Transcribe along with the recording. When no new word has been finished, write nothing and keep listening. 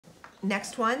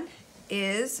Next one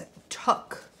is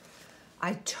took.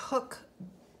 I took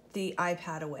the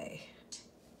iPad away.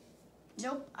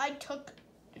 Nope, I took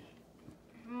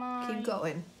my Keep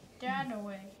going. dad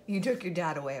away. You took your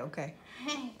dad away, okay.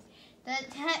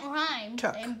 that rhymed.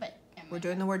 Took. But We're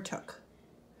doing the word took.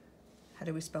 How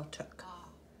do we spell took?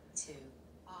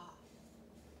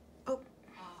 Oh.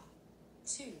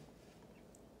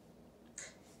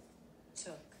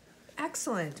 Took.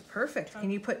 Excellent. Perfect. Can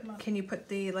you put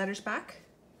the letters back?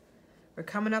 We're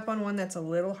coming up on one that's a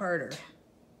little harder.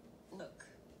 Look.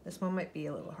 This one might be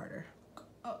a little harder.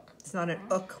 Ook. It's not an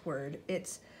ook word.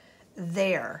 It's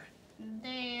their.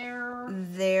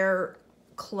 There.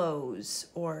 Clothes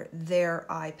or their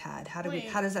iPad. How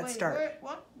does that start?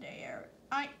 What there?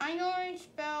 I know I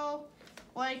spell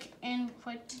like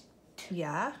input.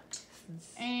 Yeah.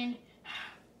 And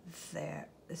There.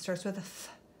 It starts with a th.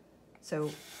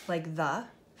 So like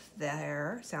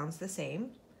there sounds the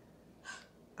same.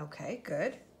 Okay,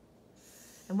 good.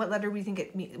 And what letter do we think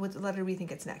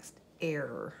it's next?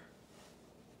 Air.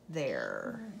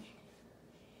 There.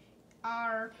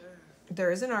 R.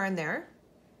 There is an R in there.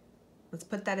 Let's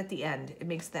put that at the end. It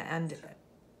makes the end,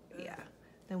 yeah.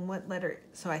 Then what letter?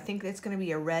 So I think it's going to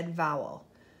be a red vowel.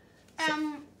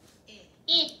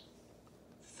 E.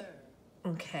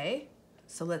 Okay.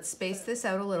 So let's space this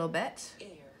out a little bit. Ear.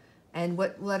 And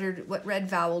what red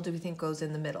vowel do we think goes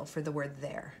in the middle for the word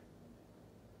there?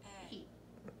 E.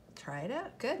 Try it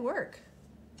out. Good work.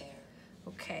 There.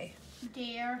 Okay.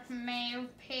 There. Male.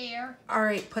 Pair. All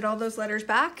right. Put all those letters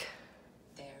back.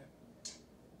 There.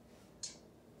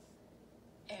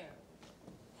 Air.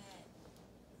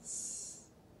 S.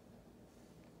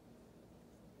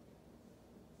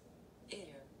 Ear.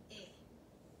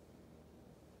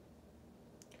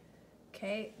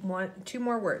 Okay. Two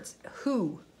more words.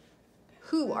 Who?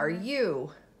 Who are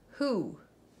you? Who?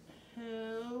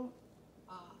 Who.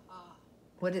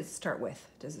 What does it start with?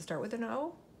 Does it start with an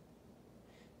O?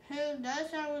 Who does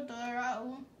start with the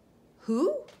O?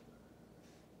 Who?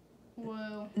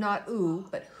 Woo. Not ooh,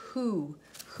 but who?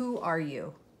 Who are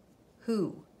you?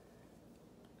 Who?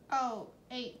 O.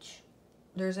 H.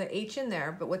 There's an H in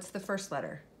there, but what's the first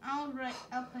letter? I'll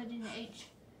put an H.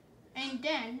 And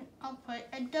then I'll put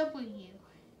a W.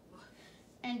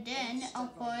 And then I'll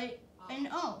put an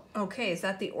O. Okay, is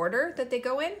that the order that they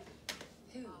go in?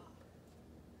 Who?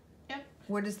 Yep.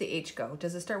 Where does the H go?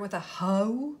 Does it start with a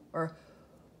how or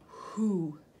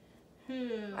who? Who.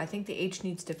 I think the H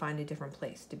needs to find a different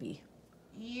place to be.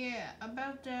 Yeah,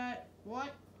 about that.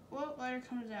 What letter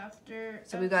comes after?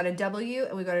 So we got a W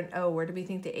and we got an O. Where do we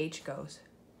think the H goes?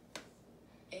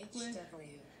 HW.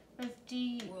 With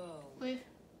the Whoa. with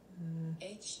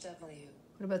HW.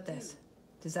 What about this?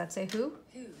 Does that say who?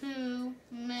 who,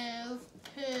 move,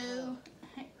 who.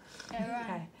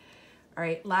 Okay. All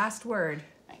right, last word.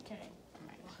 Okay.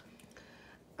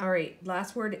 All right,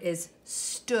 last word is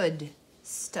stood.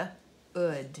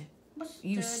 Stood. What's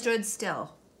You stood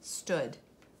still. Stood.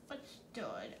 What's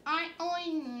stood? I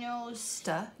only know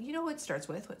Sta. You know what it starts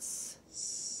with? What's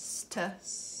sta?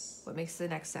 What makes the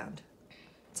next sound?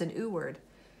 It's an oo word.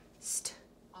 St.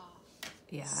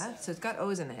 Yeah, so it's got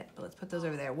O's in it, but let's put those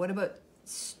over there. What about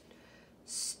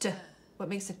st? What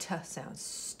makes a t sound?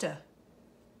 St.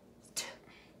 T.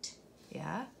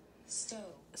 Yeah. Stove.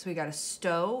 So we got a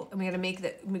stow, and we got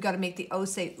to make the O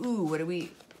say ooh. What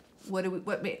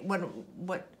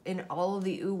in all of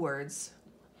the ooh words?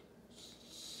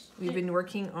 We've been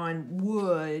working on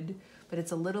wood, but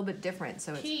it's a little bit different.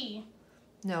 So it's T.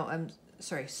 no. I'm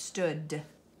sorry. Stood.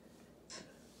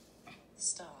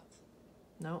 Stop.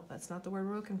 No, that's not the word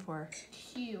we're looking for.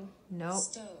 Q. No,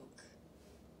 Stoke.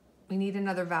 we need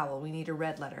another vowel. We need a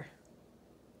red letter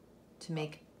to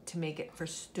make it for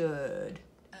stood.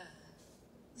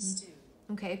 Stew.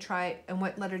 Okay, try. And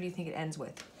what letter do you think it ends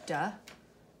with? Duh.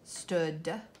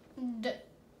 Stood.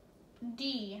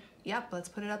 D. Yep. Let's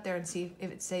put it up there and see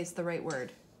if it says the right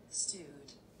word.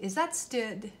 Stewed. Is that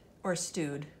stood or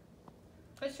stewed?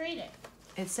 Let's read it.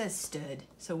 It says stood.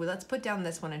 So let's put down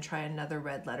this one and try another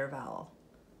red letter vowel.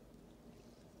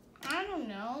 I don't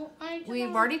know.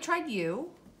 We've already tried U.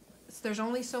 So there's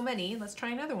only so many. Let's try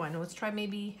another one. Let's try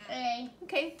maybe. A.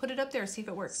 Okay, put it up there. See if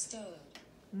it works.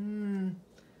 Stowed.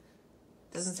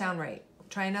 Doesn't sound right.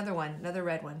 Try another one. Another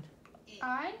red one.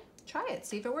 I. Try it.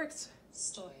 See if it works.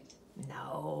 Stoyed.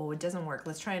 No, it doesn't work.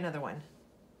 Let's try another one.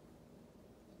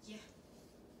 Yeah.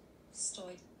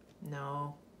 Stoyed.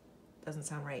 No, doesn't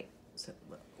sound right. So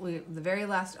the very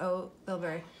last O, the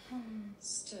very.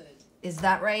 Stood. Is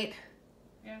that right?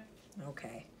 Yeah.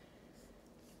 Okay.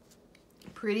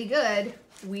 Pretty good.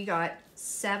 We got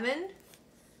 7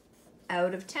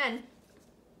 out of 10.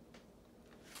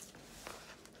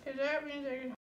 Because that means I can